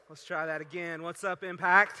Let's try that again. What's up,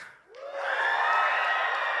 Impact?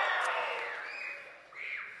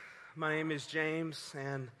 My name is James,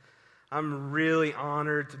 and I'm really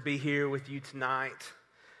honored to be here with you tonight.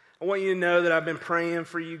 I want you to know that I've been praying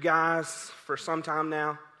for you guys for some time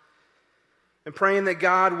now, and praying that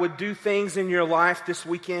God would do things in your life this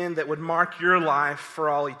weekend that would mark your life for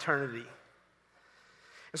all eternity.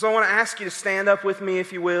 And so I want to ask you to stand up with me,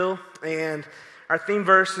 if you will, and our theme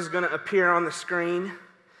verse is going to appear on the screen.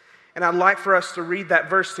 And I'd like for us to read that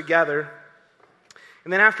verse together.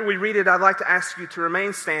 And then after we read it, I'd like to ask you to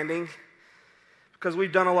remain standing because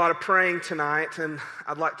we've done a lot of praying tonight, and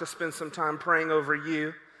I'd like to spend some time praying over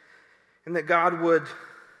you and that God would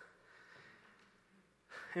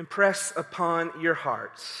impress upon your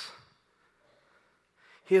hearts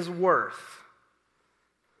His worth,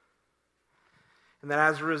 and that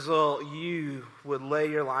as a result, you would lay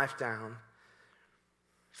your life down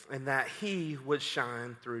and that He would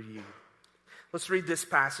shine through you. Let's read this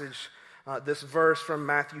passage, this verse from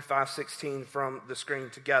Matthew 5:16 from the screen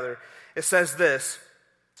together. It says this: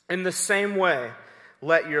 "In the same way,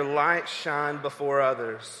 let your light shine before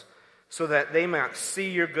others, so that they might see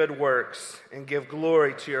your good works and give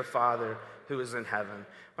glory to your Father who is in heaven."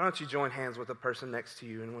 Why don't you join hands with the person next to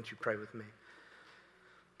you, and won't you pray with me?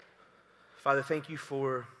 Father, thank you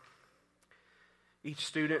for each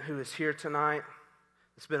student who is here tonight.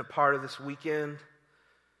 It's been a part of this weekend.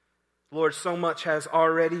 Lord, so much has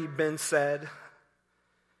already been said,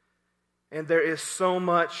 and there is so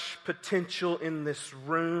much potential in this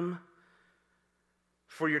room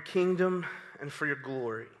for your kingdom and for your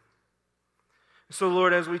glory. So,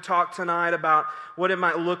 Lord, as we talk tonight about what it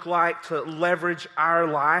might look like to leverage our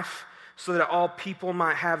life so that all people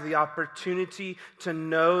might have the opportunity to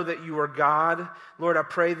know that you are God, Lord, I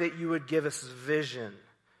pray that you would give us vision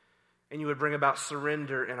and you would bring about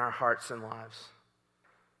surrender in our hearts and lives.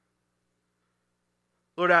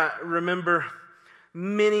 Lord, I remember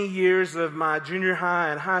many years of my junior high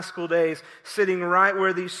and high school days sitting right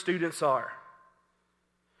where these students are.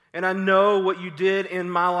 And I know what you did in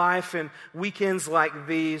my life in weekends like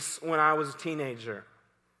these when I was a teenager.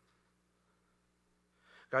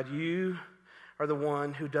 God, you are the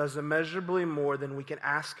one who does immeasurably more than we can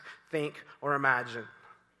ask, think, or imagine.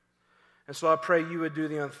 And so I pray you would do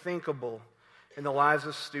the unthinkable in the lives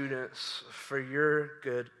of students for your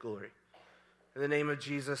good glory. In the name of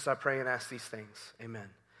Jesus, I pray and ask these things. Amen.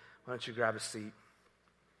 Why don't you grab a seat?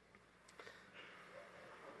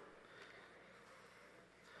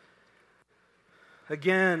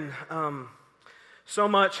 Again, so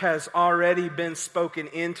much has already been spoken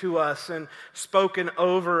into us and spoken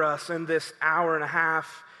over us in this hour and a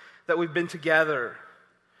half that we've been together.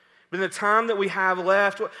 But in the time that we have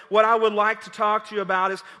left, what I would like to talk to you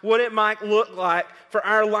about is what it might look like for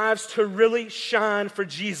our lives to really shine for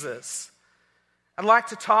Jesus. I'd like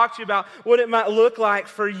to talk to you about what it might look like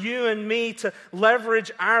for you and me to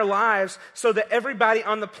leverage our lives so that everybody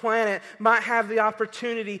on the planet might have the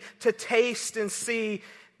opportunity to taste and see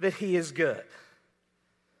that He is good.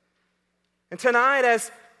 And tonight, as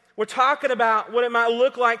we're talking about what it might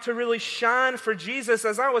look like to really shine for Jesus,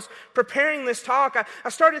 as I was preparing this talk, I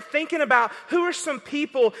started thinking about who are some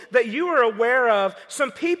people that you are aware of,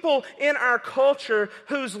 some people in our culture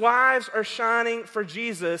whose lives are shining for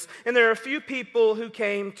Jesus. And there are a few people who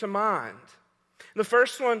came to mind. The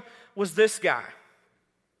first one was this guy,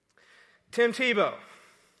 Tim Tebow.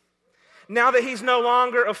 Now that he's no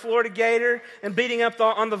longer a Florida Gator and beating up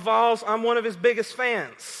on the Vols, I'm one of his biggest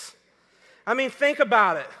fans. I mean, think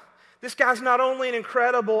about it. This guy's not only an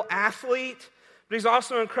incredible athlete, but he's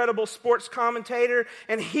also an incredible sports commentator,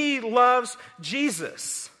 and he loves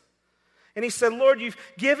Jesus. And he said, Lord, you've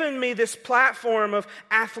given me this platform of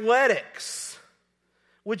athletics.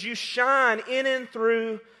 Would you shine in and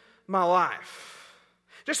through my life?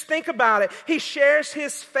 Just think about it. He shares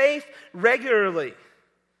his faith regularly.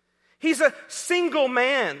 He's a single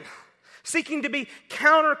man seeking to be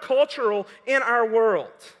countercultural in our world.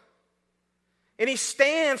 And he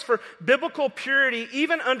stands for biblical purity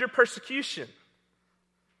even under persecution.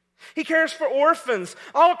 He cares for orphans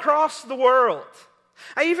all across the world.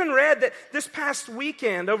 I even read that this past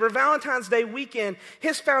weekend, over Valentine's Day weekend,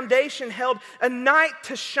 his foundation held a Night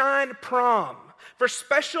to Shine prom for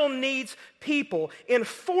special needs people in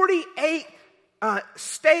 48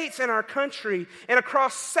 states in our country and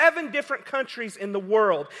across 7 different countries in the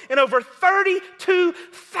world. And over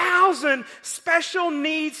 32,000 special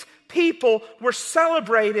needs people were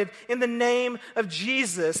celebrated in the name of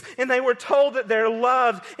Jesus. And they were told that they're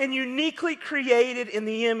loved and uniquely created in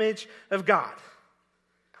the image of God.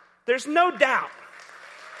 There's no doubt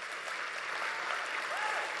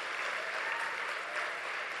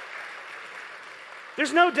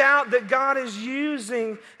There's no doubt that God is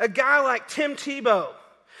using a guy like Tim Tebow,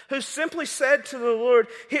 who simply said to the Lord,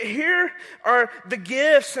 here are the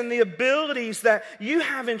gifts and the abilities that you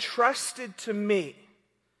have entrusted to me.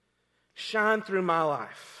 Shine through my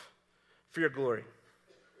life for your glory.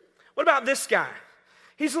 What about this guy?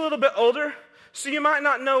 He's a little bit older, so you might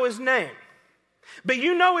not know his name, but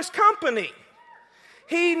you know his company.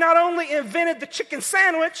 He not only invented the chicken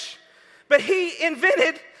sandwich, but he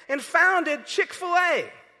invented and founded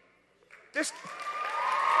Chick-fil-A.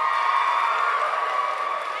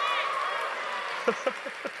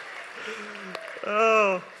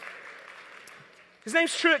 Oh. His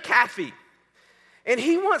name's Truett Cathy. And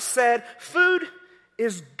he once said, food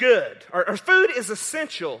is good, or food is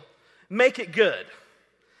essential, make it good.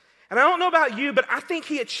 And I don't know about you, but I think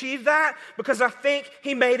he achieved that because I think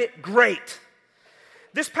he made it great.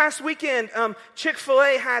 This past weekend,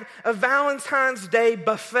 Chick-fil-A had a Valentine's Day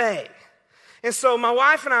buffet. And so my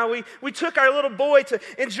wife and I, we took our little boy to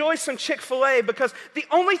enjoy some Chick-fil-A because the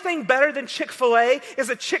only thing better than Chick-fil-A is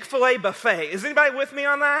a Chick-fil-A buffet. Is anybody with me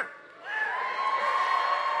on that?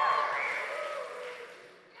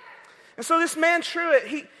 And so this man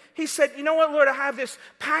Truett, he said, you know what, Lord, I have this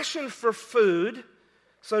passion for food.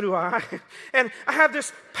 So do I. And I have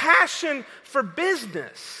this passion for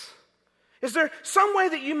business. Is there some way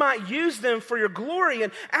that you might use them for your glory?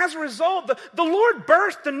 And as a result, the Lord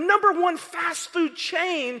birthed the number one fast food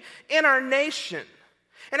chain in our nation.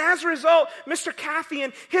 And as a result, Mr. Cathy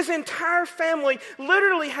and his entire family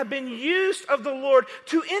literally have been used of the Lord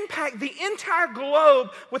to impact the entire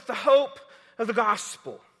globe with the hope of the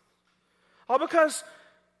gospel. All because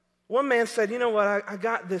one man said, you know what, I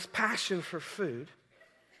got this passion for food,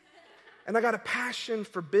 and I got a passion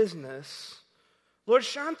for business. Lord,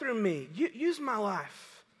 shine through me. Use my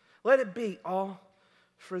life. Let it be all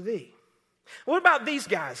for thee. What about these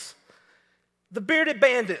guys? The bearded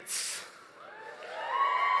bandits.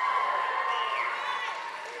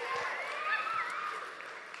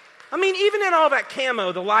 I mean, even in all that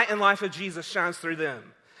camo, the light and life of Jesus shines through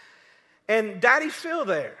them. And Daddy Phil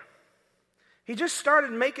there, he just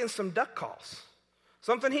started making some duck calls.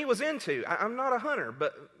 Something he was into. I'm not a hunter,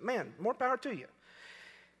 but man, more power to you.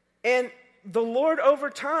 And the Lord over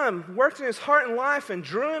time worked in his heart and life and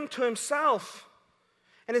drew him to himself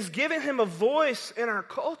and has given him a voice in our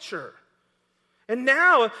culture. And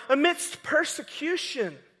now, amidst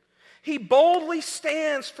persecution, he boldly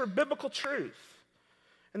stands for biblical truth.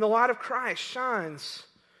 And the light of Christ shines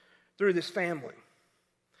through this family.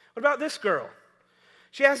 What about this girl?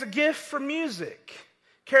 She has a gift for music.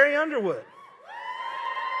 Carrie Underwood.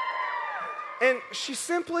 And she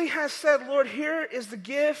simply has said, Lord, here is the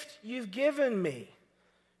gift you've given me.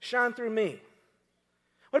 Shine through me.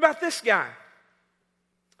 What about this guy?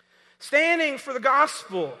 Standing for the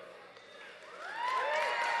gospel.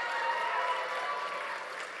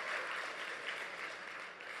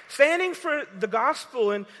 Standing for the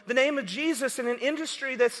gospel in the name of Jesus in an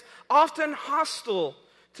industry that's often hostile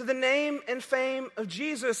to the name and fame of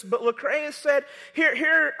Jesus. But Lecrae said,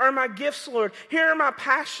 here are my gifts, Lord. Here are my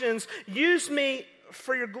passions. Use me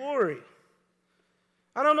for your glory.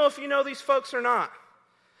 I don't know if you know these folks or not,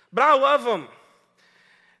 but I love them.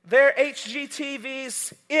 They're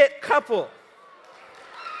HGTV's It Couple.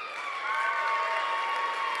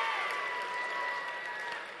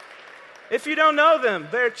 If you don't know them,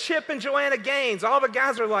 they're Chip and Joanna Gaines. All the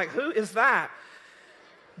guys are like, who is that?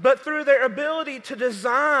 But through their ability to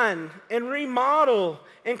design and remodel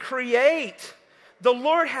and create, the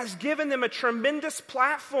Lord has given them a tremendous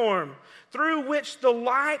platform through which the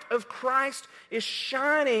light of Christ is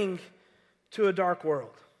shining to a dark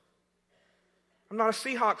world. I'm not a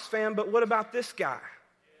Seahawks fan, but what about this guy?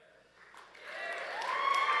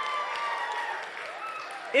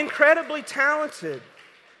 Incredibly talented.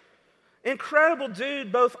 Incredible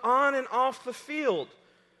dude, both on and off the field.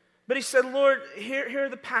 But he said, Lord, here are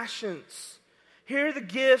the passions. Here are the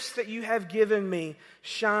gifts that you have given me.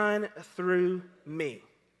 Shine through me.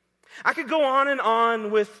 I could go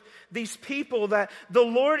on with these people that the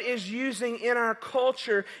Lord is using in our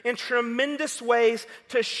culture in tremendous ways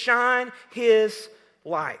to shine his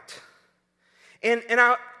light. And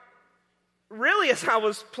I really, as I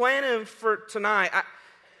was planning for tonight,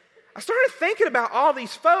 I started thinking about all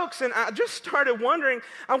these folks, and I just started wondering,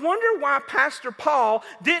 I wonder why Pastor Paul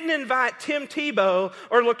didn't invite Tim Tebow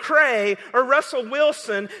or Lecrae or Russell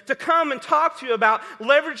Wilson to come and talk to you about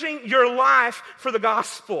leveraging your life for the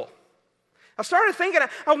gospel. I started thinking,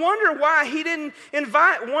 I wonder why he didn't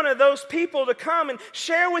invite one of those people to come and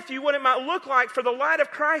share with you what it might look like for the light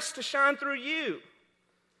of Christ to shine through you.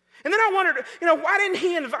 And then I wondered, why didn't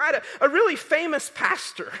he invite a really famous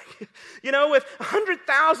pastor, with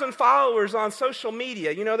 100,000 followers on social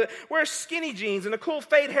media, that wears skinny jeans and a cool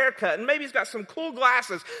fade haircut, and maybe he's got some cool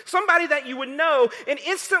glasses, somebody that you would know and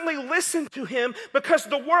instantly listen to him because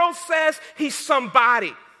the world says he's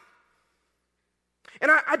somebody.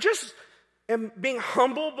 And I just am being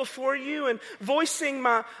humble before you and voicing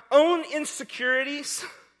my own insecurities,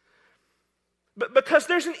 but because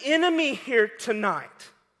there's an enemy here tonight.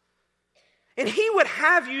 And he would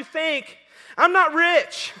have you think, I'm not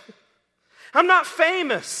rich. I'm not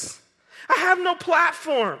famous. I have no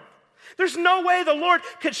platform. There's no way the Lord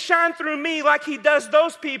could shine through me like he does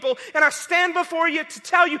those people. And I stand before you to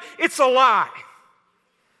tell you it's a lie.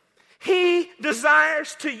 He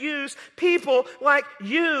desires to use people like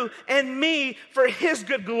you and me for his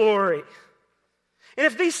good glory. And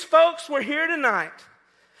if these folks were here tonight,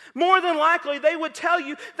 more than likely they would tell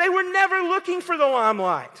you they were never looking for the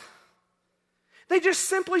limelight. They just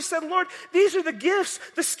simply said, Lord, these are the gifts,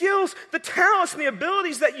 the skills, the talents, and the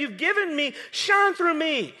abilities that you've given me. Shine through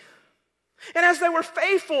me. And as they were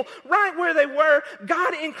faithful right where they were,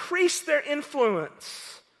 God increased their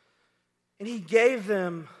influence. And he gave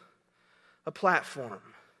them a platform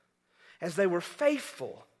as they were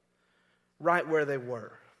faithful right where they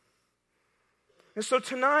were. And so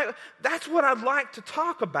tonight, that's what I'd like to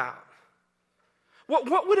talk about.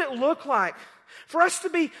 What would it look like for us to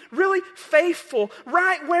be really faithful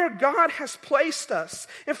right where God has placed us?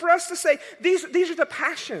 And for us to say, these are the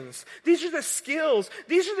passions, these are the skills,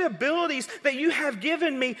 these are the abilities that you have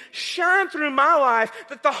given me. Shine through my life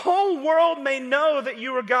that the whole world may know that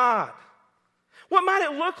you are God. What might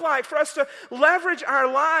it look like for us to leverage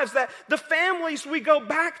our lives that the families we go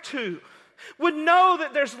back to would know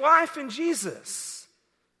that there's life in Jesus?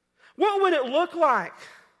 What would it look like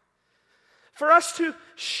for us to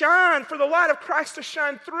shine, for the light of Christ to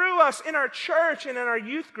shine through us in our church and in our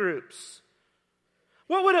youth groups?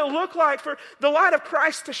 What would it look like for the light of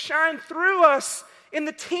Christ to shine through us in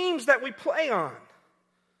the teams that we play on?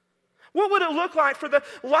 What would it look like for the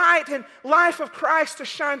light and life of Christ to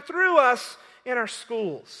shine through us in our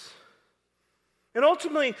schools? And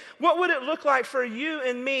ultimately, what would it look like for you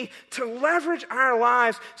and me to leverage our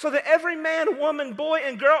lives so that every man, woman, boy,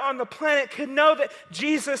 and girl on the planet can know that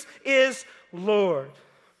Jesus is Lord?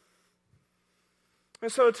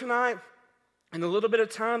 And so tonight, in the little bit of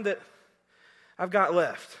time that I've got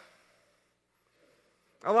left,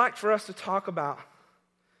 I'd like for us to talk about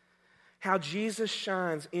how Jesus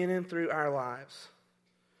shines in and through our lives.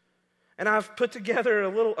 And I've put together a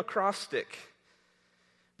little acrostic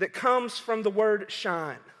that comes from the word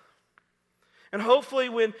shine. And hopefully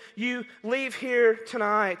when you leave here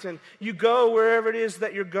tonight and you go wherever it is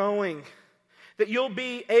that you're going, that you'll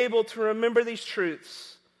be able to remember these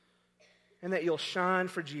truths and that you'll shine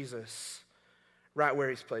for Jesus right where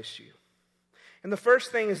he's placed you. And the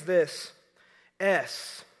first thing is this,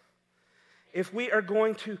 S. If we are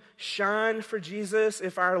going to shine for Jesus,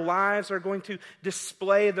 if our lives are going to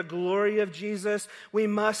display the glory of Jesus, we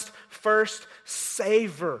must first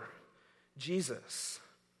savor Jesus.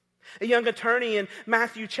 A young attorney in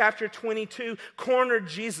Matthew chapter 22 cornered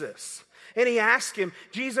Jesus, and he asked him,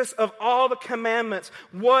 Jesus, of all the commandments,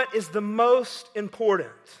 what is the most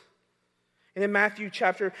important? And in Matthew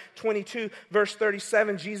chapter 22, verse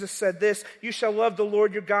 37, Jesus said this, you shall love the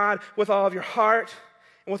Lord your God with all of your heart,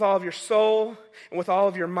 and with all of your soul, and with all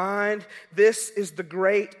of your mind. This is the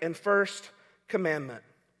great and first commandment.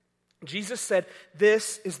 Jesus said,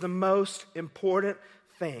 this is the most important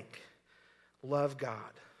thing. Love God.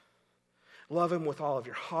 Love him with all of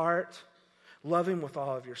your heart. Love him with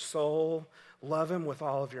all of your soul. Love him with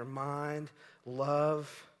all of your mind.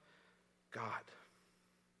 Love God.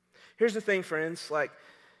 Here's the thing, friends.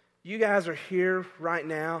 You guys are here right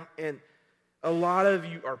now, and a lot of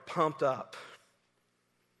you are pumped up.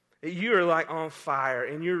 You are on fire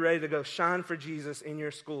and you're ready to go shine for Jesus in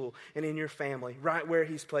your school and in your family, right where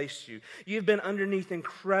he's placed you. You've been underneath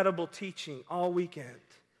incredible teaching all weekend.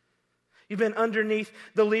 You've been underneath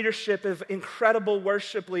the leadership of incredible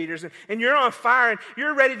worship leaders, and you're on fire and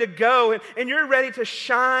you're ready to go and you're ready to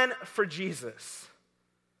shine for Jesus.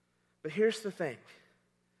 But here's the thing.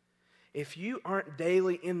 If you aren't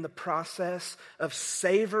daily in the process of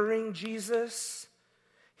savoring Jesus,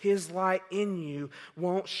 his light in you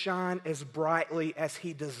won't shine as brightly as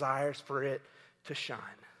he desires for it to shine.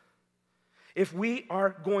 If we are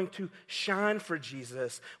going to shine for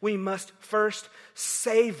Jesus, we must first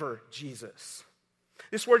savor Jesus.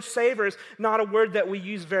 This word savor is not a word that we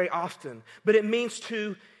use very often, but it means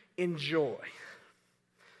to enjoy.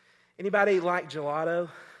 Anybody like gelato?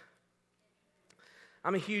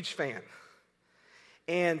 I'm a huge fan.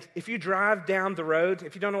 And if you drive down the road,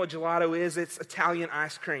 if you don't know what gelato is, it's Italian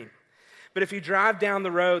ice cream. But if you drive down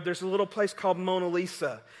the road, there's a little place called Mona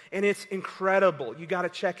Lisa, and it's incredible. You got to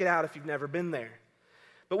check it out if you've never been there.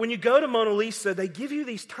 But when you go to Mona Lisa, they give you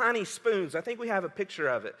these tiny spoons. I think we have a picture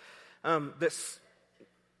of it. That's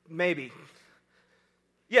maybe,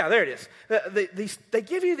 yeah, there it is. They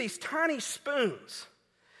give you these tiny spoons.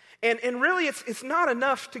 And really, it's not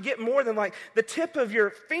enough to get more than like the tip of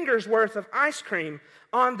your finger's worth of ice cream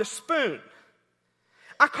on the spoon.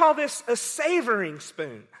 I call this a savoring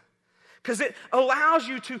spoon because it allows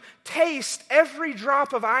you to taste every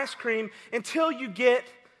drop of ice cream until you get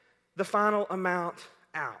the final amount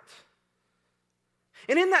out.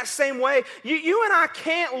 And in that same way, you and I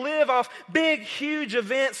can't live off big, huge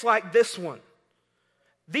events like this one.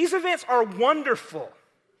 These events are wonderful.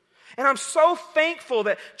 And I'm so thankful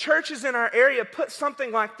that churches in our area put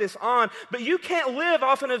something like this on, but you can't live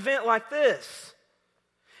off an event like this.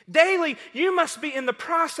 Daily, you must be in the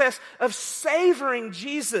process of savoring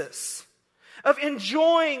Jesus, of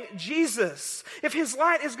enjoying Jesus. If his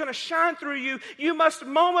light is going to shine through you, you must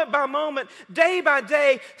moment by moment, day by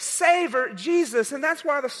day, savor Jesus. And that's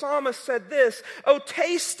why the psalmist said this, "Oh,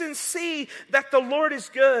 taste and see that the Lord is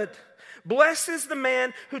good. Blessed is the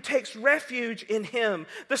man who takes refuge in him."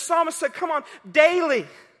 The psalmist said, come on, daily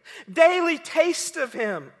taste of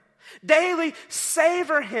him. Daily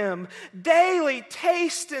savor him. Daily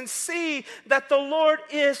taste and see that the Lord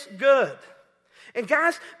is good. And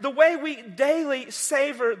guys, the way we daily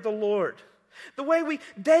savor the Lord, the way we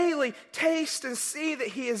daily taste and see that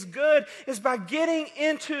he is good is by getting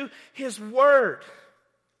into his word.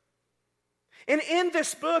 And in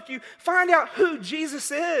this book, you find out who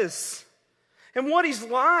Jesus is and what he's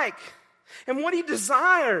like and what he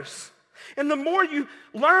desires. And the more you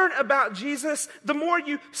learn about Jesus, the more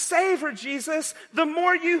you savor Jesus, the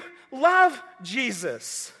more you love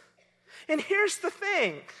Jesus. And here's the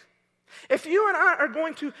thing. If you and I are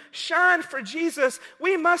going to shine for Jesus,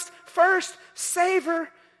 we must first savor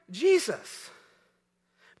Jesus.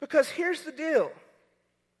 Because here's the deal.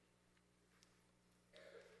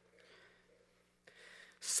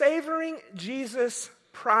 Savoring Jesus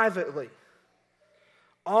privately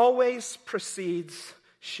always precedes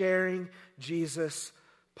sharing Jesus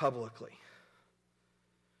publicly.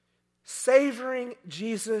 Savoring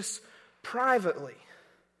Jesus privately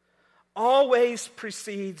always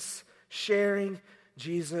precedes sharing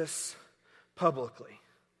Jesus publicly.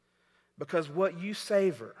 Because what you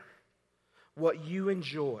savor, what you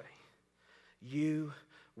enjoy, you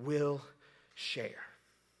will share.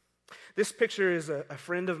 This picture is a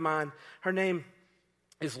friend of mine. Her name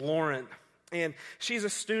is Lauren. And she's a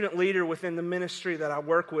student leader within the ministry that I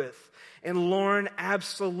work with. And Lauren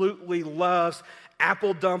absolutely loves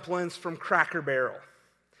apple dumplings from Cracker Barrel.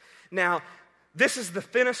 Now, this is the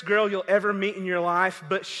thinnest girl you'll ever meet in your life,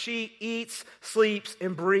 but she eats, sleeps,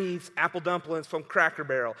 and breathes apple dumplings from Cracker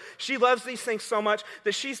Barrel. She loves these things so much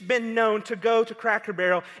that she's been known to go to Cracker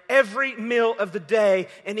Barrel every meal of the day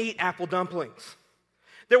and eat apple dumplings.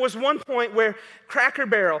 There was one point where Cracker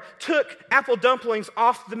Barrel took apple dumplings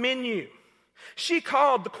off the menu. She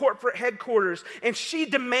called the corporate headquarters and she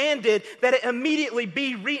demanded that it immediately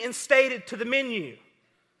be reinstated to the menu.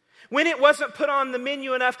 When it wasn't put on the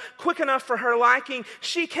menu quick enough for her liking,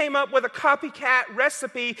 she came up with a copycat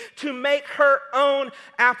recipe to make her own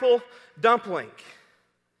apple dumpling.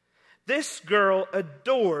 This girl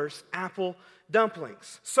adores apple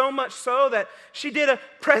dumplings, so much so that she did a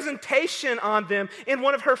presentation on them in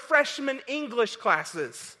one of her freshman English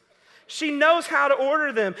classes. She knows how to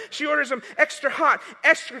order them. She orders them extra hot,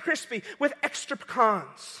 extra crispy, with extra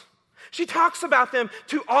pecans. She talks about them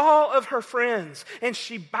to all of her friends, and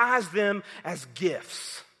she buys them as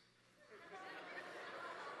gifts.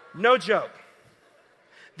 No joke.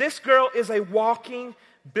 This girl is a walking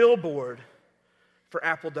billboard for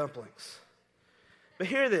apple dumplings. But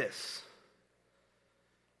hear this.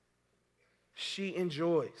 She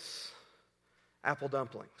enjoys apple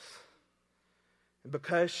dumplings. And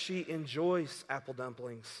because she enjoys apple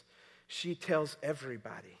dumplings, she tells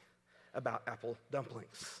everybody about apple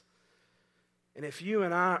dumplings. And if you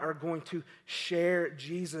and I are going to share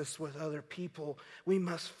Jesus with other people, we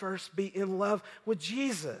must first be in love with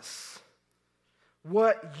Jesus.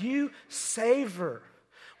 What you savor,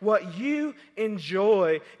 what you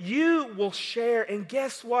enjoy, you will share. And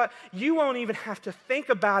guess what? You won't even have to think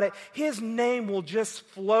about it. His name will just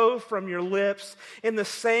flow from your lips in the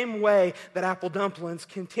same way that apple dumplings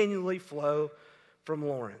continually flow from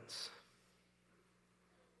Lauren's.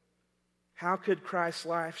 How could Christ's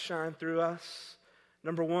life shine through us?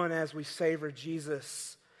 Number one, as we savor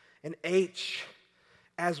Jesus. And H,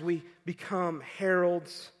 as we become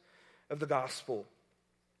heralds of the gospel.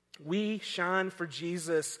 We shine for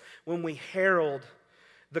Jesus when we herald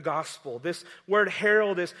the gospel. This word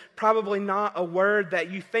herald is probably not a word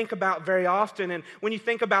that you think about very often. And when you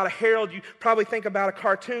think about a herald, you probably think about a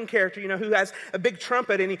cartoon character, who has a big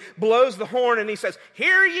trumpet and he blows the horn and he says,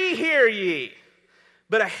 "Hear ye, hear ye."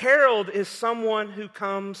 But a herald is someone who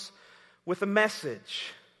comes with a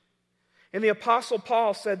message. And the Apostle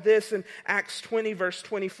Paul said this in Acts 20, verse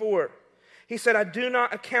 24. He said, "I do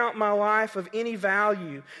not account my life of any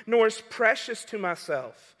value, nor as precious to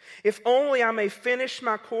myself, if only I may finish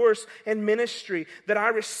my course and ministry that I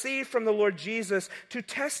received from the Lord Jesus to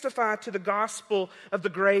testify to the gospel of the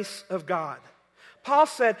grace of God." Paul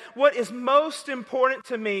said, what is most important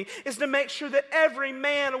to me is to make sure that every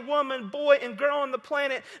man, woman, boy, and girl on the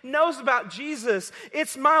planet knows about Jesus.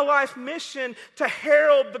 It's my life mission to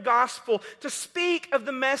herald the gospel, to speak of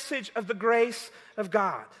the message of the grace of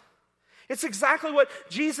God. It's exactly what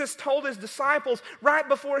Jesus told his disciples right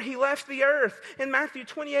before he left the earth. In Matthew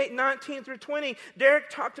 28, 19 through 20, Derek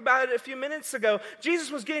talked about it a few minutes ago. Jesus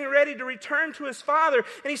was getting ready to return to his Father,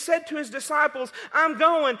 and he said to his disciples, "I'm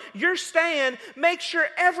going, you're staying. Make sure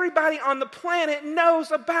everybody on the planet knows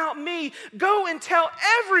about me. Go and tell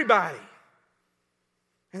everybody."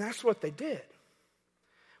 And that's what they did.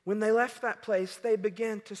 When they left that place, they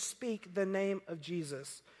began to speak the name of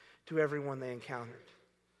Jesus to everyone they encountered.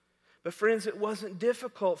 But friends, it wasn't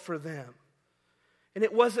difficult for them. And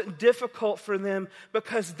it wasn't difficult for them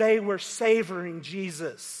because they were savoring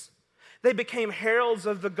Jesus. They became heralds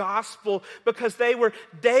of the gospel because they were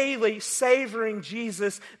daily savoring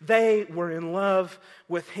Jesus. They were in love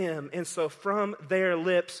with him. And so from their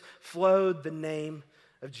lips flowed the name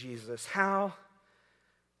of Jesus. How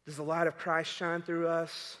does the light of Christ shine through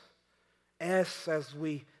us? S, as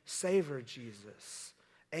we savor Jesus.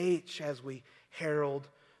 H, as we herald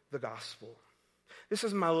the gospel. This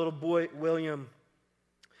is my little boy, William.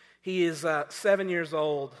 He is 7 years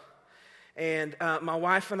old, and my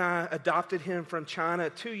wife and I adopted him from China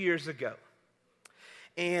 2 years ago.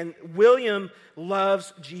 And William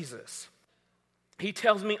loves Jesus. He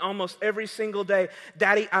tells me almost every single day,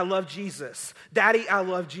 "Daddy, I love Jesus. Daddy, I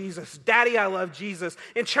love Jesus. Daddy, I love Jesus.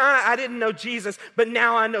 In China, I didn't know Jesus, but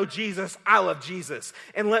now I know Jesus. I love Jesus."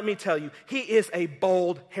 And let me tell you, he is a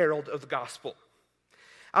bold herald of the gospel.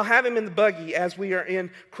 I'll have him in the buggy as we are in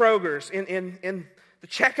Kroger's, in the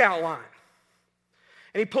checkout line.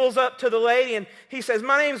 And he pulls up to the lady and he says,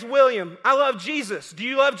 "My name's William. I love Jesus. Do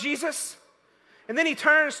you love Jesus?" And then he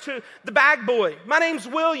turns to the bag boy. "My name's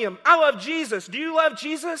William. I love Jesus. Do you love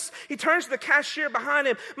Jesus?" He turns to the cashier behind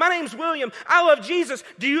him. "My name's William. I love Jesus.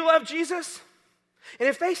 Do you love Jesus?" And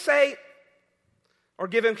if they say, or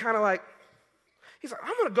give him kind of like, he's like,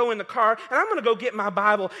 "I'm going to go in the car and I'm going to go get my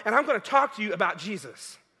Bible and I'm going to talk to you about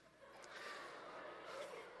Jesus."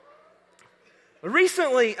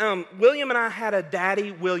 Recently, William and I had a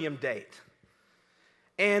Daddy William date.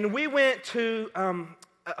 And we went to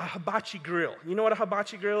a hibachi grill. You know what a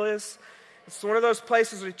hibachi grill is? It's one of those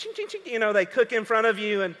places where ching, ching, ching, they cook in front of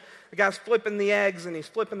you and the guy's flipping the eggs and he's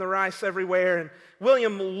flipping the rice everywhere. And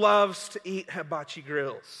William loves to eat hibachi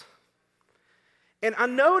grills. And I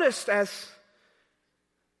noticed as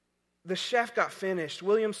the chef got finished,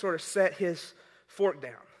 William sort of set his fork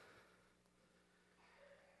down.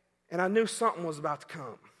 And I knew something was about to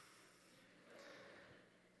come.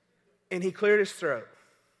 And he cleared his throat.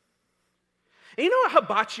 And you know what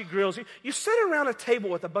hibachi grills? You sit around a table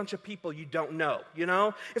with a bunch of people you don't know,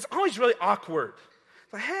 It's always really awkward.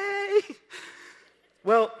 It's like, "Hey."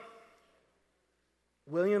 Well,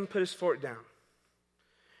 William put his fork down.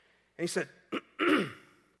 And he said,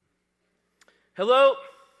 "Hello,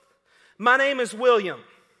 my name is William.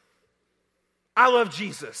 I love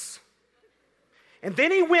Jesus." And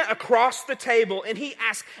then he went across the table and he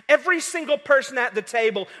asked every single person at the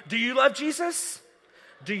table, "Do you love Jesus?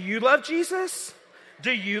 Do you love Jesus?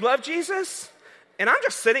 Do you love Jesus?" And I'm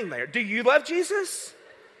just sitting there. "Do you love Jesus?"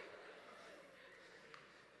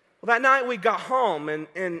 Well, that night we got home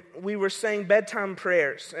and we were saying bedtime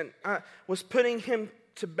prayers. And I was putting him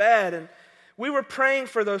to bed. And we were praying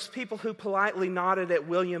for those people who politely nodded at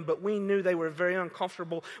William, but we knew they were very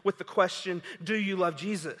uncomfortable with the question, "Do you love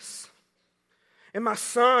Jesus?" And my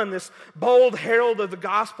son, this bold herald of the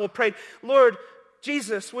gospel, prayed, "Lord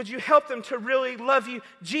Jesus, would you help them to really love you,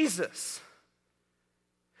 Jesus?"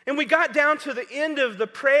 And we got down to the end of the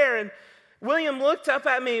prayer, and William looked up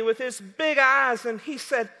at me with his big eyes, and he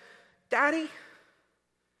said, "Daddy,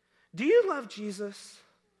 do you love Jesus?"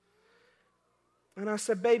 And I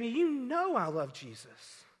said, "Baby, you know I love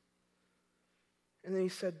Jesus." And then he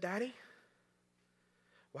said, "Daddy,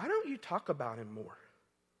 why don't you talk about him more?"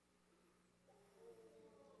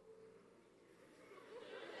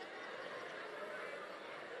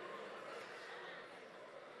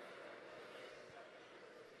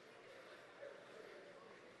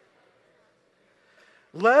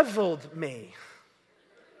 leveled me.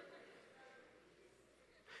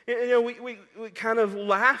 You know, we kind of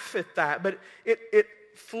laugh at that, but it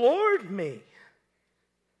floored me.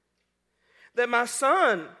 That my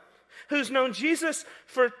son, who's known Jesus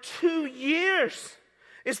for 2 years,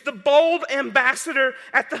 is the bold ambassador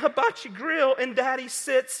at the hibachi grill, and Daddy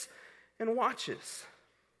sits and watches.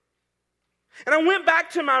 And I went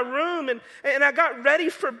back to my room and I got ready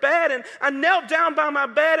for bed, and I knelt down by my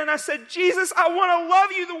bed and I said, Jesus, I want to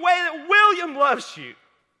love you the way that William loves you.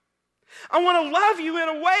 I want to love you in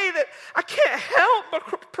a way that I can't help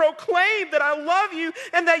but proclaim that I love you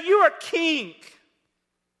and that you are king.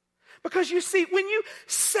 Because you see, when you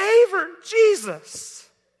savor Jesus,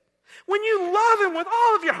 when you love him with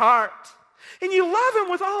all of your heart, and you love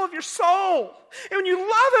him with all of your soul, and when you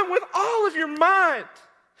love him with all of your mind,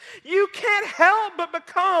 you can't help but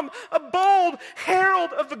become a bold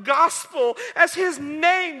herald of the gospel as his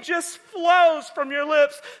name just flows from your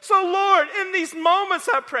lips. So Lord, in these moments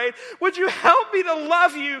I prayed, would you help me to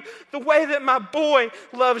love you the way that my boy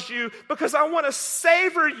loves you? Because I want to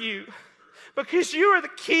savor you, because you are the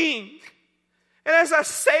king. And as I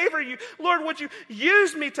savor you, Lord, would you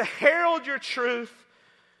use me to herald your truth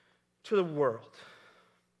to the world?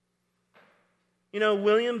 You know,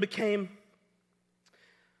 William became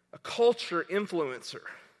a culture influencer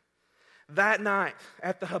that night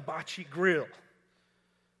at the hibachi grill.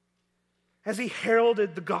 As he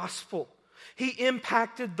heralded the gospel, he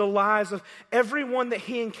impacted the lives of everyone that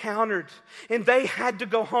he encountered. And they had to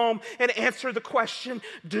go home and answer the question,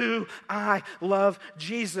 do I love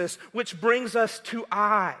Jesus? Which brings us to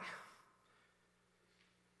I.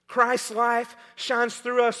 Christ's life shines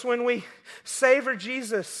through us when we savor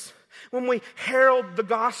Jesus, when we herald the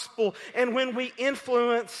gospel, and when we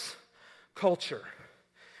influence culture.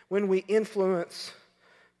 When we influence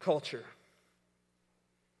culture.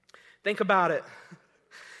 Think about it.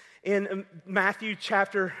 In Matthew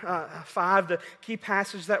chapter 5, the key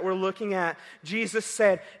passage that we're looking at, Jesus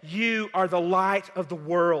said, you are the light of the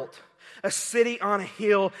world. A city on a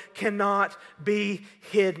hill cannot be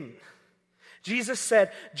hidden. Jesus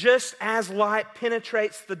said, just as light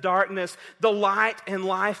penetrates the darkness, the light and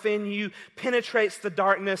life in you penetrates the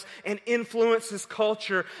darkness and influences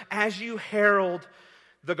culture as you herald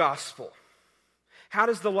the gospel. How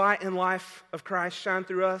does the light and life of Christ shine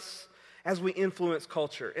through us? As we influence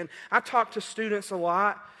culture. And I talk to students a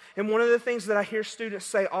lot, and one of the things that I hear students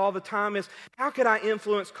say all the time is, how could I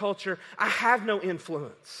influence culture? I have no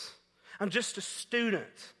influence. I'm just a student.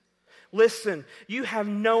 Listen, you have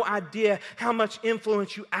no idea how much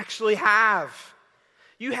influence you actually have.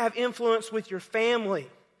 You have influence with your family.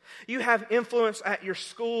 You have influence at your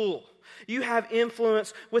school. You have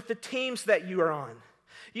influence with the teams that you are on.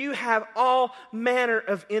 You have all manner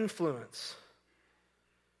of influence.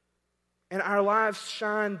 And our lives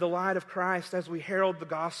shine the light of Christ as we herald the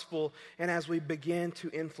gospel and as we begin to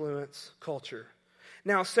influence culture.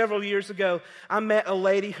 Now, several years ago, I met a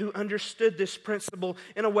lady who understood this principle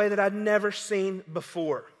in a way that I'd never seen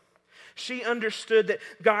before. She understood that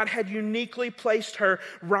God had uniquely placed her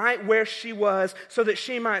right where she was so that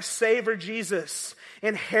she might savor Jesus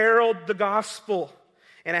and herald the gospel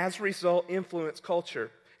and as a result influence culture.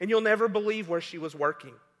 And you'll never believe where she was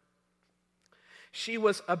working. She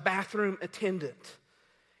was a bathroom attendant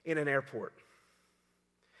in an airport.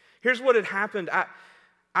 Here's what had happened.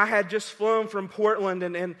 I had just flown from Portland,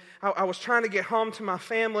 and I was trying to get home to my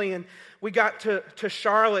family, and we got to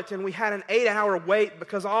Charlotte, and we had an 8-hour wait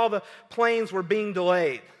because all the planes were being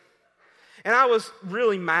delayed. And I was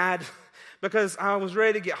really mad because I was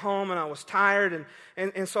ready to get home, and I was tired,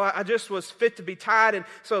 and so I just was fit to be tied. And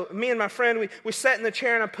so me and my friend, we sat in the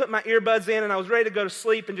chair, and I put my earbuds in, and I was ready to go to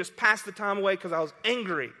sleep and just pass the time away because I was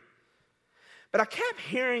angry. But I kept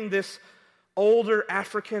hearing this older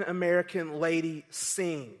African-American lady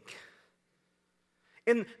sing.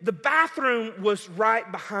 And the bathroom was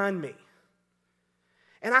right behind me.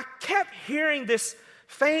 And I kept hearing this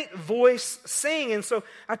faint voice sing. And so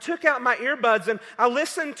I took out my earbuds and I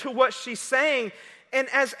listened to what she sang. And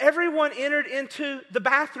as everyone entered into the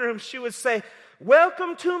bathroom, she would say,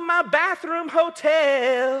 "Welcome to my bathroom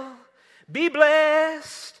hotel. Be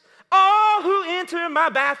blessed. All who enter my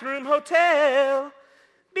bathroom hotel.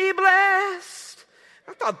 Be blessed."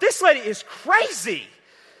 I thought, this lady is crazy.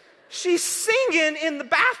 She's singing in the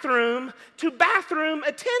bathroom to bathroom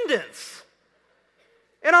attendants.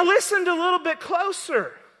 And I listened a little bit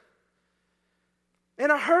closer.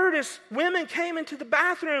 And I heard as women came into the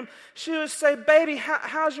bathroom, she would say, "Baby,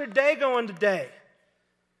 how's your day going today?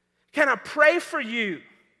 Can I pray for you?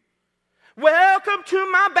 Welcome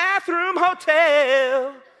to my bathroom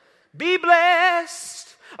hotel. Be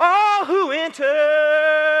blessed. All who enter,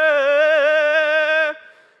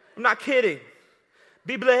 I'm not kidding,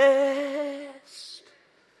 be blessed.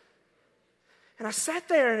 And I sat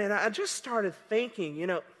there and I just started thinking,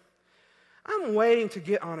 I'm waiting to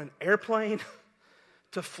get on an airplane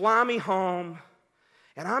to fly me home,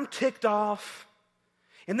 and I'm ticked off.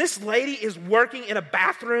 And this lady is working in a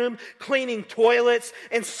bathroom, cleaning toilets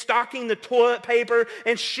and stocking the toilet paper,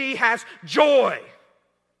 and she has joy.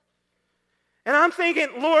 And I'm thinking,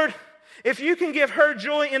 Lord, if you can give her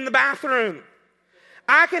joy in the bathroom,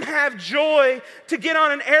 I can have joy to get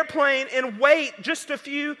on an airplane and wait just a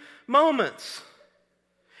few moments.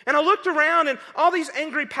 And I looked around and all these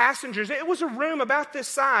angry passengers, it was a room about this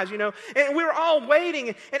size, and we were all waiting,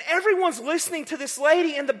 and everyone's listening to this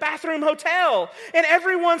lady in the bathroom hotel, and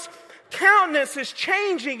everyone's countenance is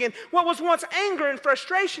changing, and what was once anger and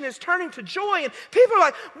frustration is turning to joy, and people are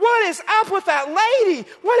like, what is up with that lady?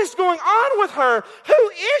 What is going on with her? Who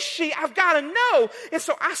is she? I've got to know. And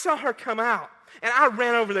so I saw her come out, and I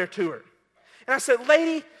ran over there to her, and I said,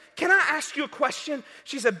 lady, can I ask you a question?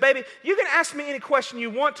 She said, baby, you can ask me any question you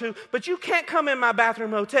want to, but you can't come in my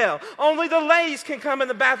bathroom hotel. Only the ladies can come in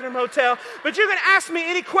the bathroom hotel, but you can ask me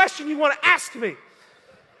any question you want to ask me.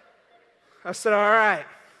 I said, all right,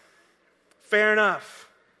 fair enough.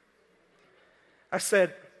 I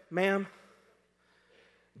said, ma'am,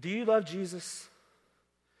 do you love Jesus?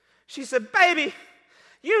 She said, baby,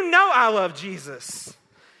 you know I love Jesus.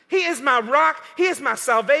 He is my rock. He is my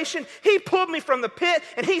salvation. He pulled me from the pit,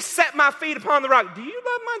 and he set my feet upon the rock. Do you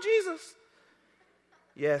love my Jesus?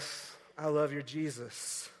 Yes, I love your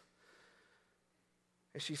Jesus.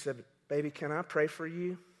 And she said, baby, can I pray for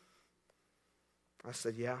you? I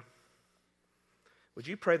said, yeah. Would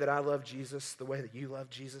you pray that I love Jesus the way that you love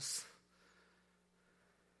Jesus?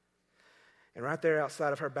 And right there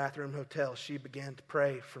outside of her bathroom hotel, she began to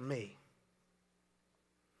pray for me.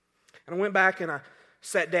 And I went back and I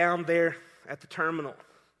sat down there at the terminal,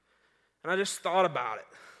 and I just thought about it.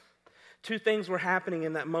 Two things were happening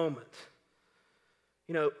in that moment.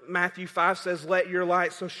 Matthew 5 says, let your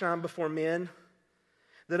light so shine before men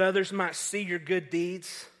that others might see your good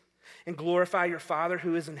deeds and glorify your Father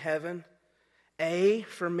who is in heaven.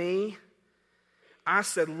 For me, I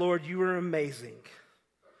said, Lord, you are amazing.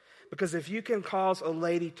 Because if you can cause a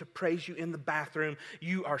lady to praise you in the bathroom,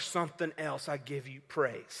 you are something else. I give you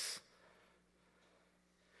praise.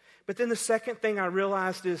 But then the second thing I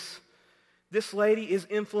realized is this lady is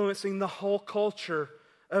influencing the whole culture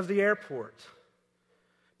of the airport.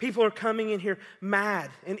 People are coming in here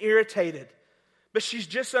mad and irritated. But she's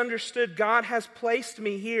just understood God has placed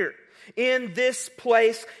me here in this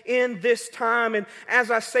place, in this time. And as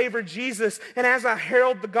I savor Jesus, and as I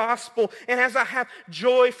herald the gospel, and as I have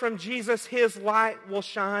joy from Jesus, his light will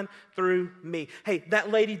shine through me. Hey,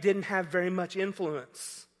 that lady didn't have very much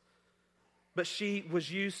influence, but she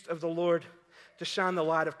was used of the Lord to shine the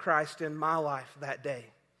light of Christ in my life that day.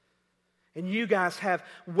 And you guys have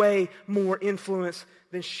way more influence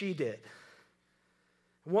than she did.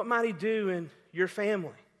 What might he do in your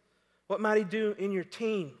family? What might he do in your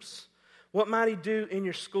teams? What might he do in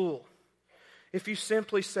your school? If you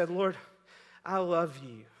simply said, Lord, I love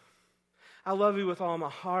you. I love you with all my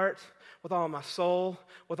heart, with all my soul,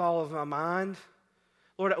 with all of my mind.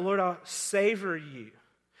 Lord, I'll savor you.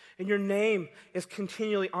 And your name is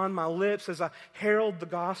continually on my lips as I herald the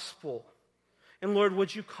gospel. And Lord,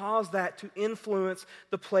 would you cause that to influence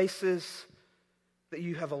the places that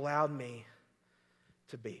you have allowed me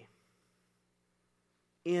to be?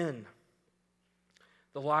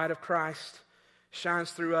 The light of Christ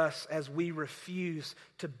shines through us as we refuse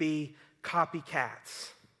to be copycats.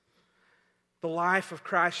 The life of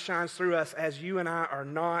Christ shines through us as you and I are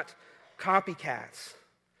not copycats.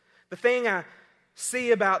 The thing I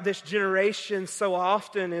see about this generation so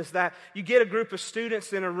often is that you get a group of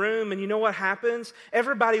students in a room, and you know what happens?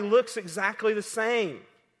 Everybody looks exactly the same.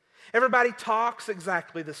 Everybody talks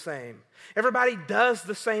exactly the same. Everybody does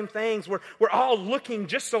the same things. We're all looking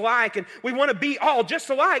just alike, and we want to be all just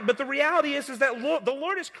alike. But the reality is that the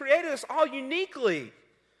Lord has created us all uniquely.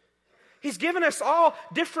 He's given us all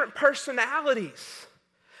different personalities.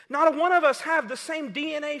 Not a one of us have the same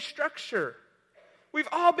DNA structure. We've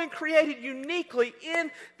all been created uniquely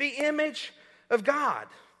in the image of God.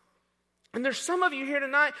 And there's some of you here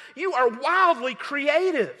tonight, you are wildly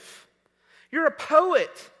creative. You're a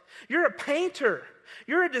poet. You're a painter.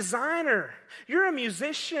 You're a designer. You're a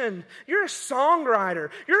musician. You're a songwriter.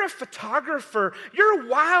 You're a photographer. You're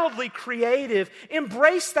wildly creative.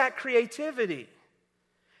 Embrace that creativity.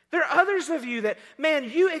 There are others of you that, man,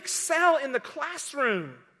 you excel in the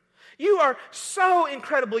classroom. You are so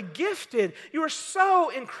incredibly gifted. You are so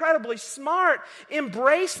incredibly smart.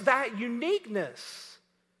 Embrace that uniqueness.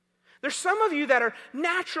 There's some of you that are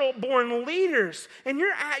natural-born leaders, and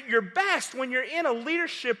you're at your best when you're in a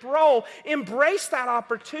leadership role. Embrace that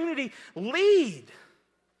opportunity. Lead.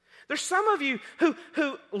 There's some of you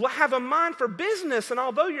who have a mind for business, and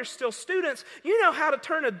although you're still students, you know how to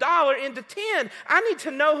turn $1 into 10. I need to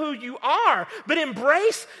know who you are, but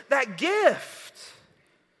embrace that gift.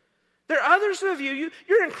 There are others of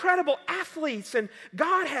you're incredible athletes, and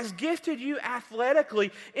God has gifted you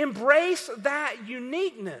athletically. Embrace that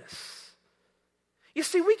uniqueness. You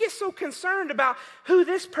see, we get so concerned about who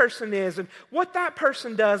this person is and what that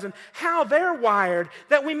person does and how they're wired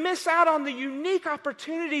that we miss out on the unique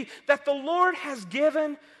opportunity that the Lord has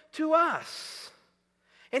given to us.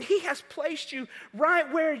 And He has placed you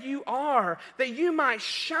right where you are that you might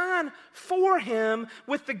shine for Him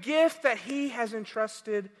with the gift that He has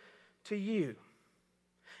entrusted to you.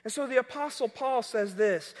 And so the Apostle Paul says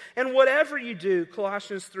this, and whatever you do,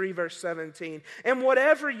 Colossians 3 verse 17, and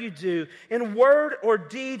whatever you do, in word or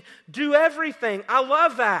deed, do everything. I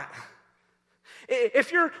love that.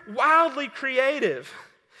 If you're wildly creative,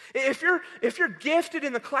 if you're gifted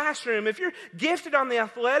in the classroom, if you're gifted on the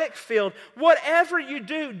athletic field, whatever you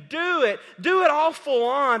do, do it. Do it all full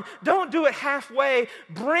on. Don't do it halfway.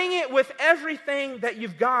 Bring it with everything that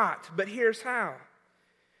you've got. But here's how.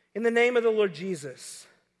 In the name of the Lord Jesus,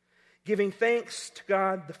 giving thanks to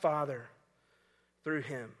God the Father through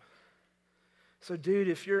Him. So, dude,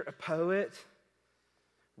 if you're a poet,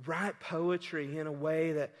 write poetry in a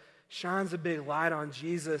way that shines a big light on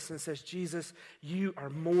Jesus and says, Jesus, you are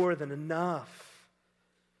more than enough.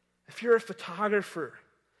 If you're a photographer,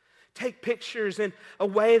 take pictures in a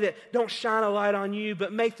way that don't shine a light on you,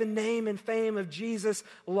 but make the name and fame of Jesus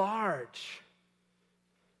large.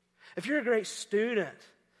 If you're a great student,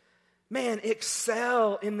 man,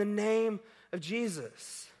 excel in the name of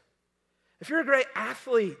Jesus. If you're a great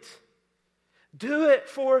athlete, do it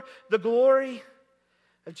for the glory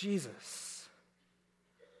of Jesus.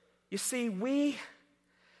 You see, we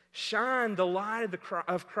shine the light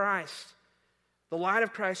of Christ. The light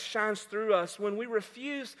of Christ shines through us when we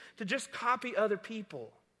refuse to just copy other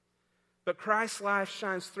people. But Christ's life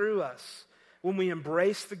shines through us when we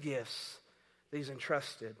embrace the gifts that He's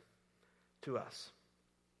entrusted to us.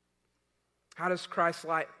 How does Christ's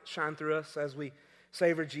light shine through us as we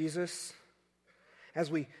savor Jesus?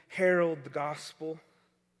 As we herald the gospel?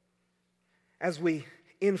 As we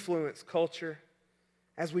influence culture?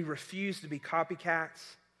 As we refuse to be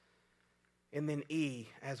copycats? And then E,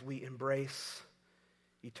 as we embrace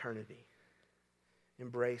eternity.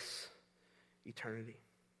 Embrace eternity.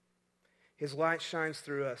 His light shines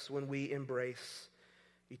through us when we embrace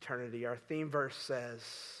eternity. Our theme verse says,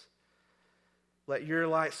 let your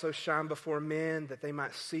light so shine before men that they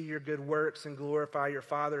might see your good works and glorify your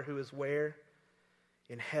Father who is where?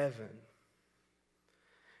 In heaven.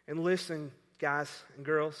 And listen, guys and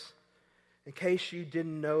girls, in case you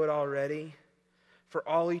didn't know it already, for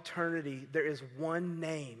all eternity, there is one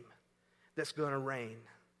name that's going to reign.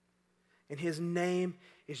 And His name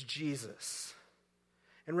is Jesus.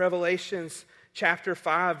 In Revelations chapter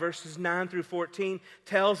 5, verses 9 through 14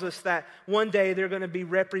 tells us that one day there are going to be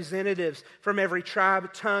representatives from every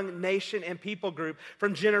tribe, tongue, nation, and people group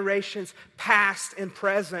from generations past and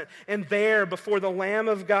present. And there, before the Lamb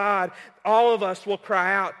of God, all of us will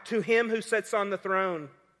cry out, to Him who sits on the throne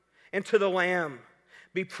and to the Lamb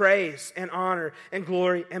be praise and honor and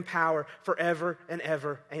glory and power forever and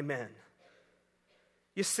ever. Amen.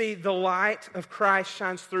 You see, the light of Christ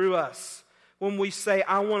shines through us when we say,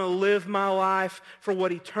 I want to live my life for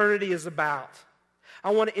what eternity is about.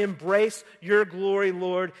 I want to embrace your glory,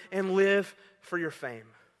 Lord, and live for your fame.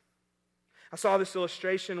 I saw this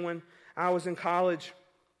illustration when I was in college,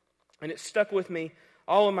 and it stuck with me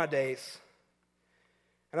all of my days.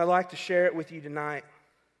 And I'd like to share it with you tonight.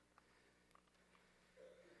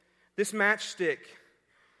 This matchstick,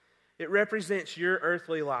 it represents your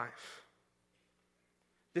earthly life.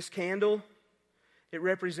 This candle, it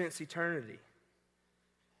represents eternity.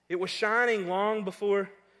 It was shining long before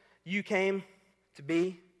you came to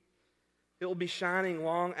be. It will be shining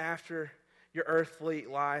long after your earthly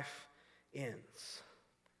life ends.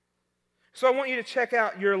 So I want you to check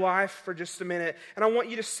out your life for just a minute, and I want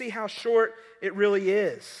you to see how short it really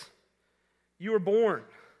is. You were born.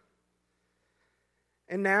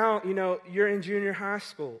 And now, you're in junior high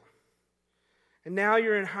school. And now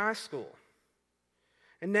you're in high school.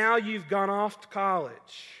 And now you've gone off to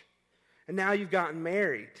college. And now you've gotten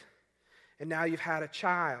married. And now you've had a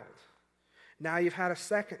child. Now you've had a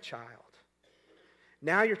second child.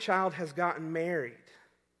 Now your child has gotten married.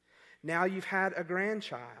 Now you've had a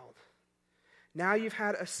grandchild. Now you've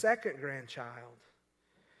had a second grandchild.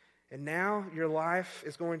 And now your life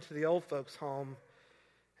is going to the old folks' home,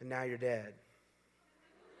 and now you're dead.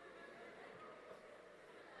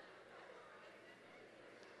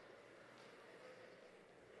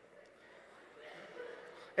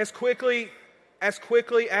 As quickly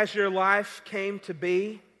as your life came to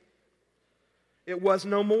be, it was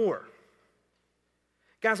no more.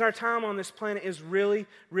 Guys, our time on this planet is really,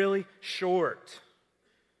 really short.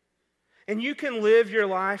 And you can live your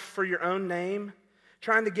life for your own name,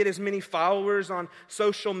 trying to get as many followers on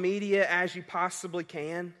social media as you possibly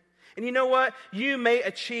can. And you know what? You may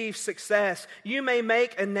achieve success. You may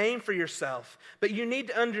make a name for yourself. But you need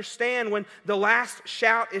to understand when the last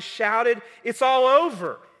shout is shouted, it's all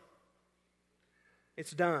over.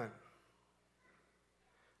 It's done.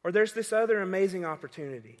 Or there's this other amazing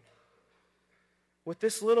opportunity. With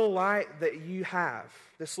this little light that you have,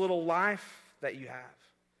 this little life that you have,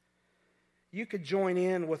 you could join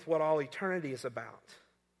in with what all eternity is about.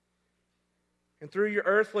 And through your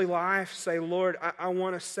earthly life, say, Lord, I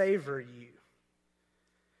want to savor you.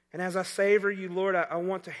 And as I savor you, Lord, I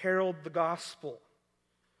want to herald the gospel.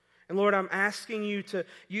 And Lord, I'm asking you to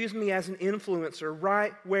use me as an influencer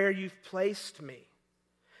right where you've placed me.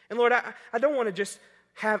 And Lord, I don't want to just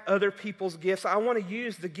have other people's gifts. I want to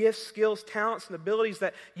use the gifts, skills, talents, and abilities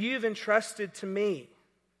that you've entrusted to me.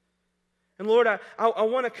 And Lord, I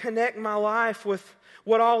want to connect my life with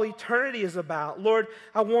what all eternity is about. Lord,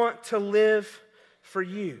 I want to live for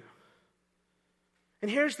you.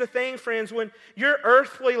 And here's the thing, friends, when your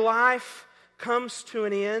earthly life comes to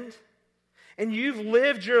an end and you've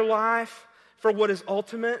lived your life for what is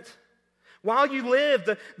ultimate, while you lived,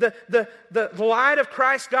 the light of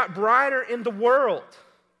Christ got brighter in the world.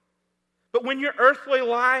 But when your earthly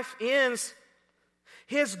life ends,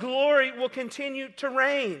 His glory will continue to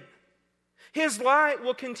reign. His light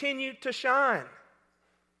will continue to shine.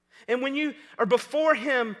 And when you are before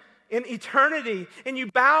Him in eternity and you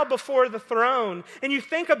bow before the throne and you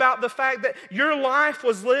think about the fact that your life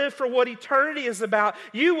was lived for what eternity is about,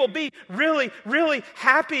 you will be really, really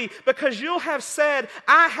happy because you'll have said,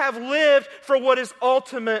 I have lived for what is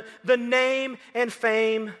ultimate, the name and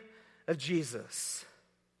fame of Jesus.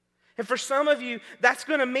 And for some of you, that's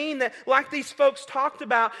going to mean that, like these folks talked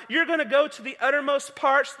about, you're going to go to the uttermost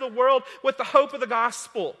parts of the world with the hope of the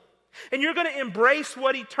gospel. And you're going to embrace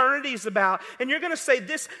what eternity is about. And you're going to say,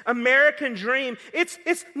 this American dream, it's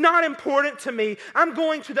not important to me. I'm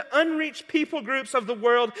going to the unreached people groups of the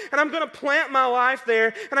world, and I'm going to plant my life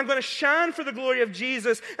there, and I'm going to shine for the glory of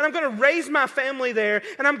Jesus, and I'm going to raise my family there,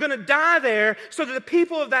 and I'm going to die there so that the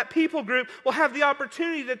people of that people group will have the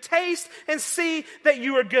opportunity to taste and see that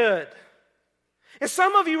you are good. And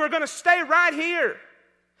some of you are going to stay right here,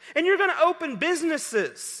 and you're going to open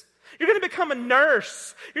businesses. You're going to become a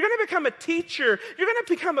nurse. You're going to become a teacher. You're going to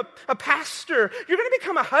become a pastor. You're going to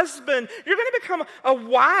become a husband. You're going to become a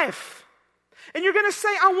wife. And you're going to say,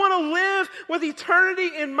 I want to live with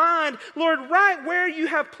eternity in mind. Lord, right where you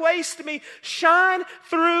have placed me, shine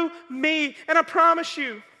through me. And I promise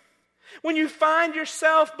you, when you find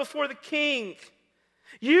yourself before the King,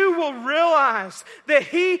 you will realize that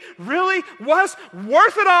He really was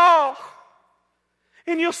worth it all.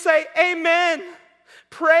 And you'll say, Amen.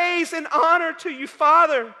 Praise and honor to you,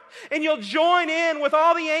 Father. And you'll join in with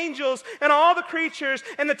all the angels and all the creatures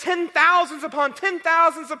and the 10,000s upon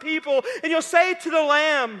 10,000s of people. And you'll say to the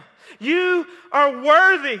Lamb, you are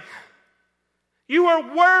worthy. You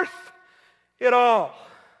are worth it all.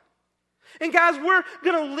 And guys, we're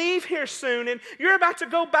going to leave here soon. And you're about to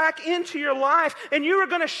go back into your life. And you are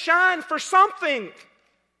going to shine for something.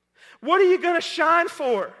 What are you going to shine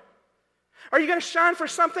for? Are you going to shine for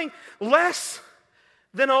something less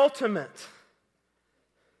than ultimate?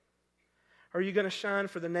 Are you going to shine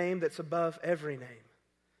for the name that's above every name?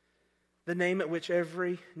 The name at which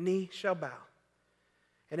every knee shall bow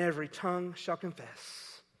and every tongue shall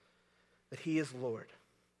confess that He is Lord,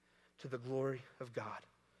 to the glory of God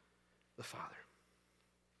the Father.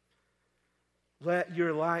 Let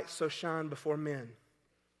your light so shine before men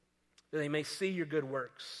that they may see your good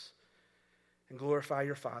works and glorify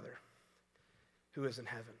your Father who is in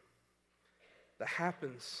heaven. That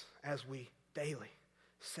happens as we daily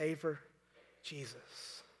savor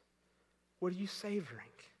Jesus. What are you savoring?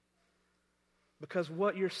 Because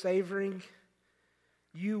what you're savoring,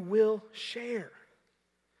 you will share.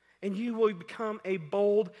 And you will become a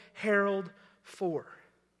bold herald for.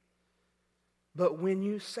 But when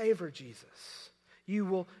you savor Jesus, you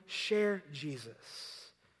will share Jesus.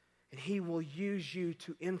 And He will use you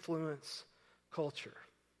to influence culture.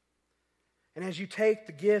 And as you take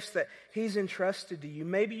the gifts that He's entrusted to you,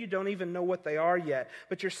 maybe you don't even know what they are yet,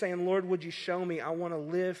 but you're saying, Lord, would you show me? I want to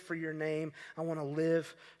live for your name. I want to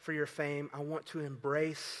live for your fame. I want to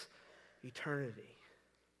embrace eternity.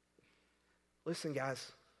 Listen,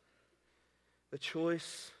 guys, the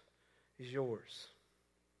choice is yours.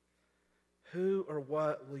 Who or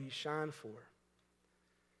what will you shine for?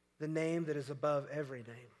 The name that is above every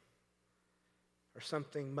name, or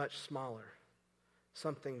something much smaller,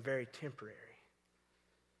 something very temporary?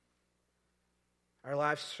 Our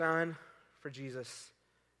lives shine for Jesus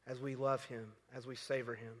as we love Him, as we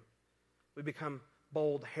savor Him. We become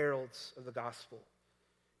bold heralds of the gospel.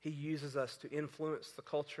 He uses us to influence the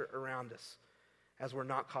culture around us as we're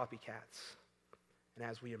not copycats and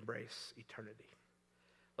as we embrace eternity.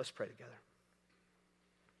 Let's pray together.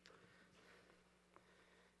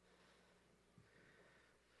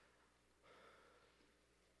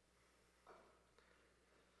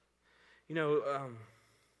 You know,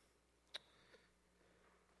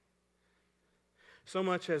 so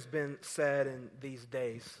much has been said in these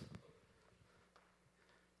days.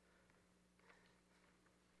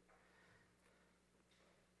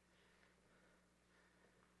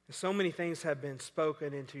 So many things have been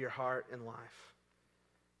spoken into your heart and life.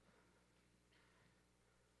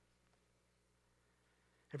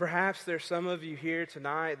 And perhaps there's some of you here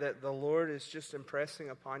tonight that the Lord is just impressing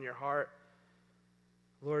upon your heart.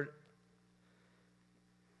 Lord,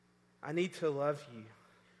 I need to love you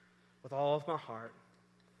with all of my heart,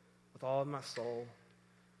 with all of my soul,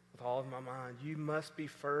 with all of my mind. You must be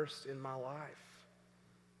first in my life.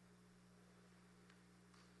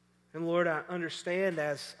 And Lord, I understand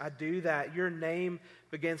as I do that, your name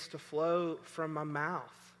begins to flow from my mouth.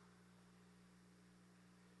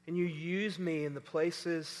 And you use me in the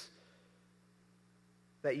places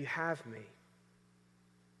that you have me.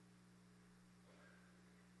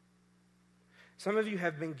 Some of you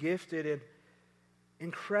have been gifted in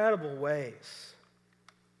incredible ways.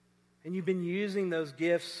 And you've been using those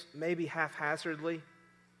gifts maybe haphazardly.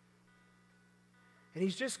 And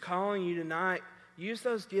He's just calling you tonight, use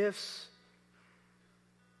those gifts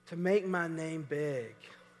to make my name big.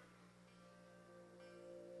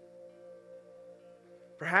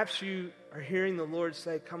 Perhaps you are hearing the Lord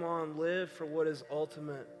say, come on, live for what is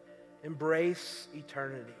ultimate. Embrace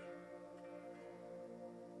eternity.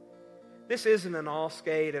 This isn't an all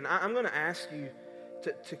skate, and I'm going to ask you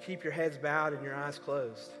to keep your heads bowed and your eyes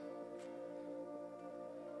closed.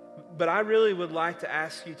 But I really would like to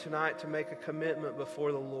ask you tonight to make a commitment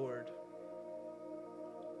before the Lord.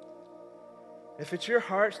 If it's your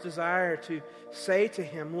heart's desire to say to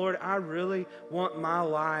Him, Lord, I really want my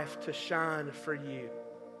life to shine for you.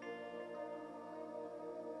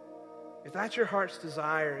 If that's your heart's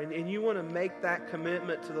desire and you want to make that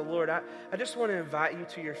commitment to the Lord, I just want to invite you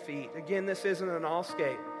to your feet. Again, this isn't an all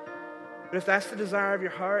skate. But if that's the desire of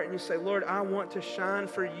your heart and you say, Lord, I want to shine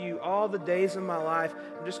for you all the days of my life,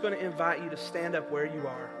 I'm just going to invite you to stand up where you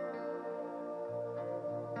are.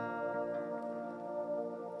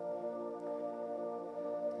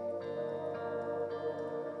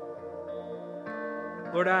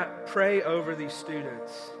 Lord, I pray over these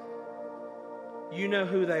students. You know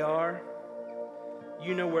who they are.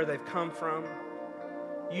 You know where they've come from.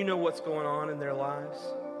 You know what's going on in their lives.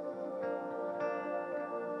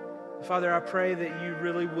 Father, I pray that you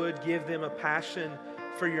really would give them a passion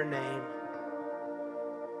for your name.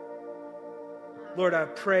 Lord, I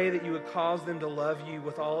pray that you would cause them to love you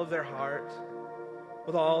with all of their heart,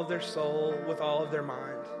 with all of their soul, with all of their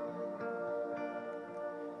mind.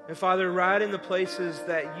 And Father, right in the places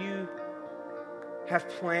that you have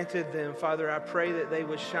planted them, Father, I pray that they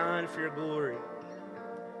would shine for your glory.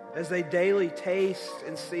 As they daily taste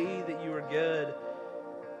and see that you are good,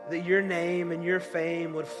 that your name and your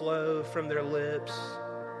fame would flow from their lips.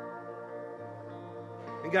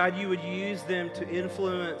 And God, you would use them to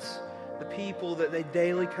influence the people that they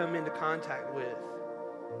daily come into contact with.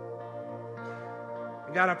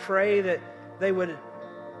 And God, I pray that they would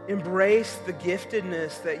embrace the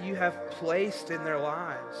giftedness that you have placed in their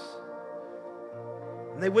lives.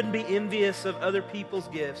 And they wouldn't be envious of other people's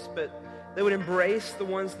gifts, but they would embrace the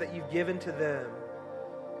ones that you've given to them.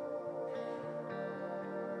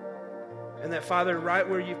 And that, Father, right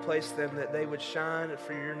where you've placed them, that they would shine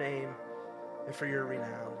for your name and for your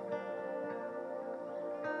renown.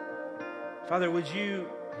 Father, would you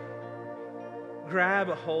grab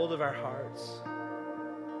a hold of our hearts?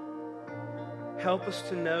 Help us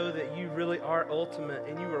to know that you really are ultimate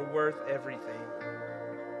and you are worth everything.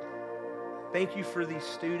 Thank you for these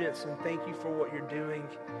students and thank you for what you're doing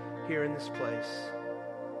here in this place.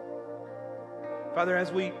 Father,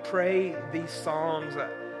 as we pray these songs,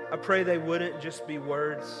 I pray they wouldn't just be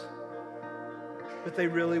words, but they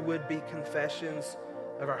really would be confessions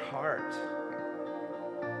of our heart.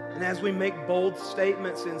 And as we make bold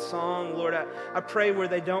statements in song, Lord, I pray where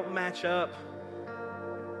they don't match up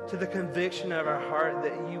to the conviction of our heart,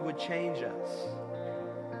 that you would change us.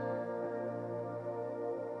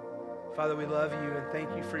 Father, we love you and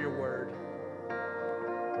thank you for your word.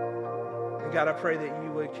 And God, I pray that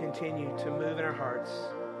you would continue to move in our hearts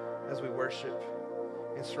as we worship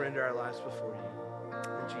and surrender our lives before you.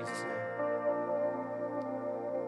 In Jesus' name.